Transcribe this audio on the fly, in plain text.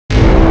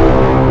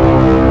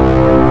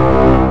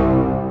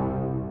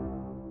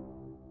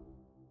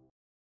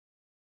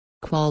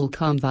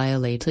Qualcomm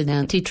violated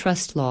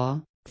antitrust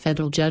law,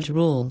 federal judge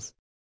rules.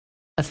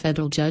 A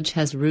federal judge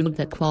has ruled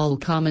that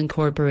Qualcomm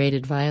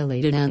Incorporated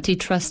violated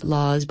antitrust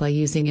laws by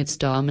using its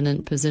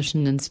dominant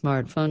position in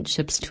smartphone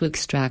chips to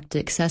extract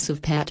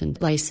excessive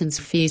patent license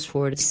fees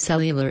for its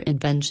cellular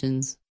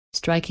inventions,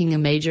 striking a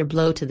major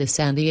blow to the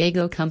San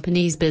Diego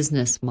company's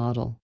business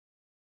model.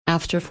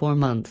 After 4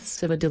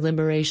 months of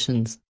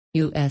deliberations,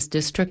 U.S.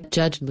 District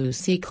Judge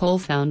Lucy Cole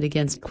found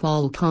against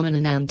Qualcomm in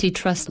an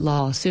antitrust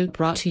lawsuit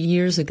brought 2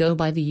 years ago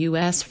by the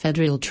U.S.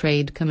 Federal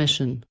Trade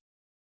Commission.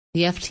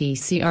 The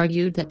FTC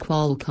argued that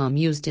Qualcomm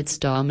used its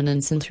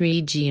dominance in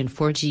 3G and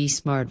 4G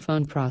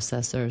smartphone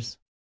processors.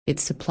 It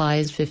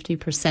supplies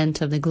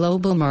 50% of the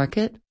global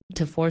market,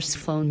 to force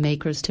phone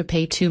makers to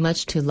pay too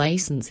much to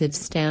license its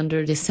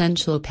standard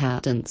essential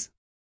patents.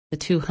 The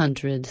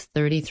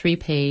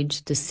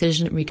 233-page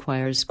decision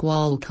requires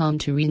Qualcomm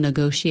to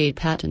renegotiate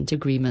patent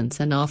agreements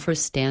and offer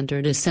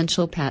standard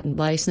essential patent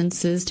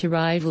licenses to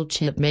rival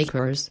chip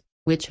makers,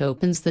 which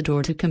opens the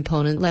door to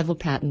component-level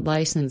patent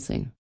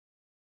licensing.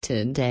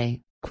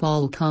 Today,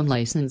 Qualcomm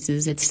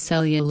licenses its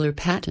cellular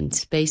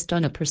patents based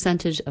on a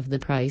percentage of the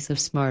price of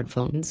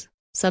smartphones,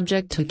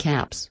 subject to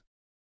caps.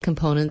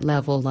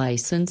 Component-level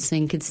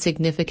licensing could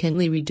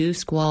significantly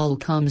reduce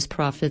Qualcomm's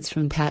profits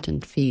from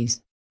patent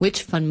fees,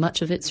 which fund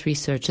much of its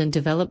research and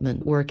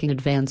development work in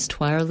advanced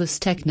wireless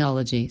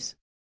technologies.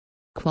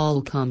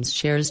 Qualcomm's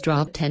shares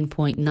dropped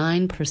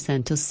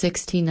 10.9% to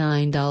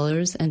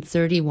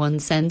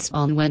 $69.31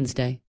 on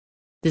Wednesday.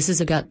 This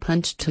is a gut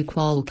punch to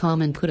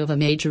Qualcomm and could have a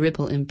major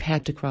ripple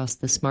impact across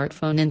the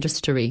smartphone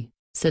industry,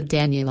 said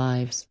Daniel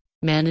Ives,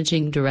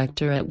 managing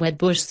director at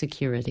Wedbush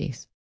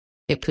Securities.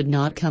 It could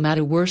not come at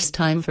a worse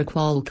time for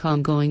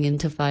Qualcomm going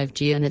into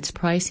 5G and its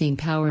pricing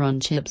power on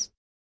chips.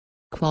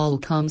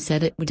 Qualcomm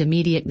said it would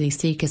immediately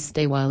seek a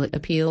stay while it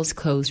appeals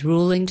Coe's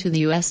ruling to the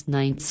U.S.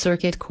 Ninth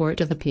Circuit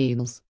Court of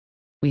Appeals.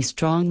 We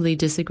strongly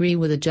disagree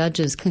with the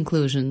judge's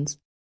conclusions,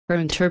 her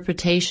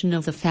interpretation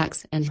of the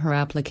facts and her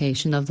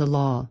application of the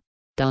law,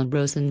 Don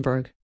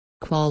Rosenberg,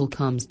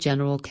 Qualcomm's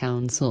general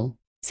counsel,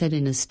 said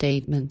in a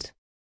statement.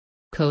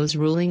 Coe's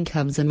ruling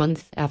comes a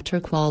month after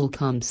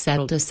Qualcomm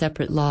settled a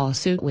separate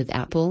lawsuit with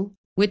Apple,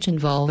 which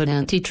involved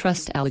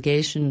antitrust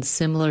allegations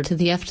similar to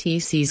the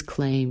FTC's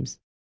claims.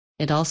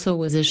 It also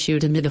was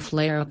issued amid a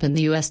flare-up in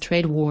the U.S.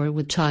 trade war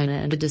with China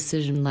and a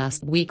decision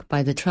last week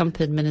by the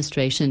Trump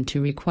administration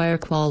to require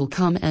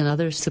Qualcomm and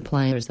other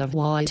suppliers of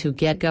Huawei to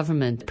get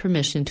government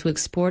permission to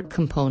export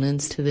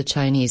components to the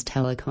Chinese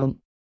telecom.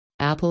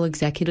 Apple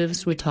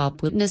executives were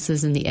top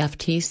witnesses in the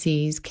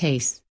FTC's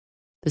case.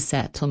 The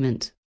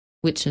settlement,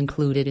 which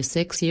included a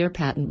 6-year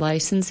patent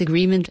license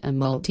agreement and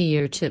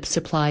multi-year chip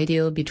supply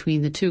deal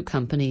between the two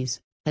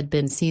companies, had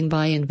been seen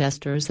by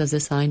investors as a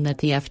sign that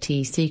the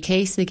FTC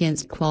case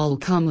against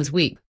Qualcomm was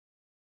weak.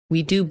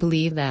 We do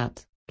believe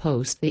that,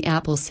 post the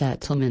Apple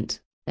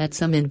settlement, that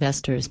some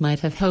investors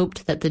might have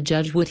hoped that the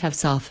judge would have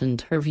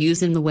softened her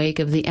views in the wake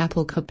of the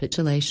Apple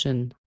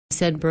capitulation,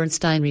 said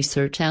Bernstein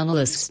research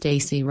analyst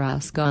Stacey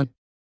Rasgon.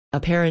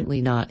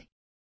 Apparently not.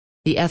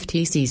 The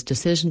FTC's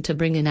decision to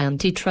bring an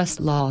antitrust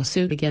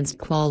lawsuit against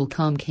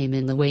Qualcomm came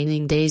in the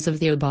waning days of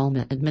the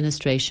Obama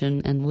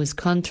administration and was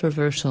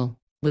controversial,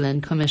 with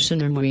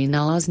then-Commissioner Maureen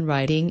Ozen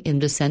writing in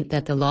dissent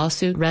that the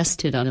lawsuit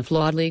rested on a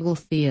flawed legal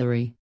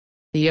theory.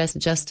 The U.S.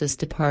 Justice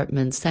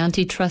Department's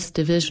Antitrust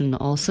Division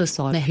also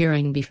sought a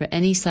hearing before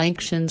any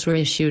sanctions were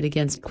issued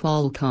against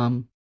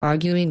Qualcomm,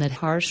 arguing that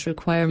harsh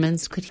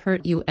requirements could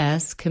hurt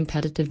U.S.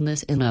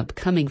 competitiveness in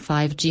upcoming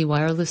 5G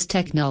wireless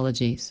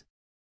technologies.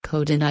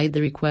 Coe denied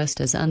the request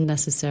as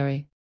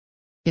unnecessary.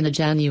 In a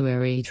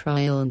January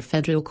trial in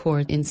federal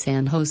court in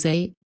San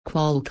Jose,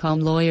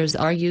 Qualcomm lawyers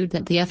argued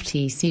that the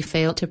FTC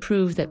failed to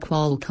prove that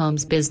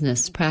Qualcomm's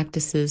business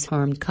practices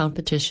harmed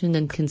competition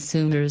and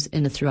consumers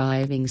in a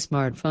thriving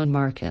smartphone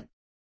market.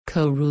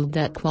 Coe ruled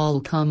that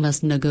Qualcomm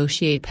must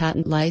negotiate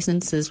patent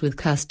licenses with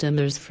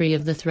customers free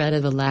of the threat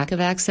of a lack of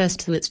access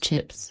to its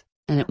chips,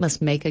 and it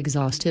must make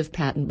exhaustive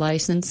patent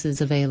licenses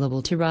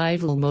available to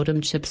rival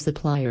modem chip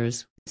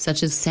suppliers,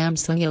 such as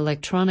Samsung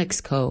Electronics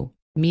Co.,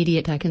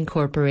 MediaTek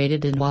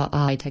Incorporated and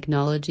Huawei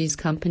Technologies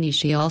Company.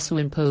 She also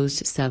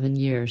imposed 7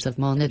 years of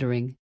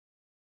monitoring.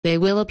 They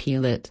will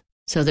appeal it,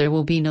 so there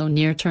will be no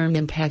near-term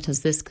impact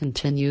as this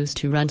continues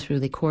to run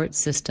through the court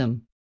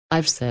system,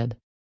 I've said.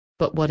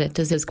 But what it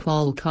does is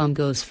Qualcomm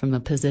goes from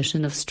a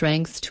position of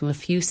strength to a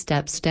few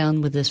steps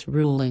down with this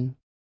ruling.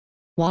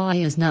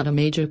 Huawei is not a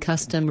major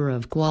customer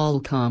of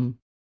Qualcomm.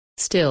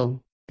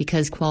 Still,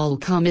 because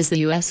Qualcomm is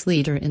the U.S.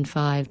 leader in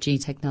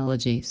 5G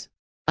technologies,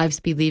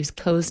 Ives believes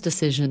Coe's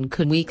decision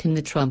could weaken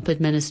the Trump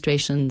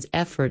administration's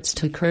efforts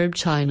to curb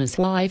China's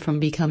Huawei from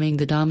becoming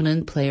the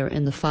dominant player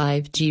in the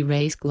 5G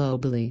race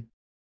globally.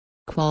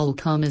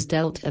 Qualcomm is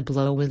dealt a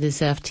blow with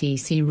this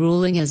FTC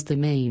ruling as the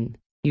main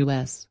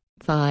U.S.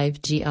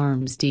 5G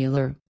arms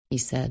dealer, he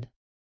said.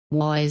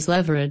 Huawei's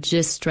leverage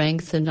is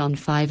strengthened on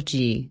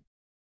 5G,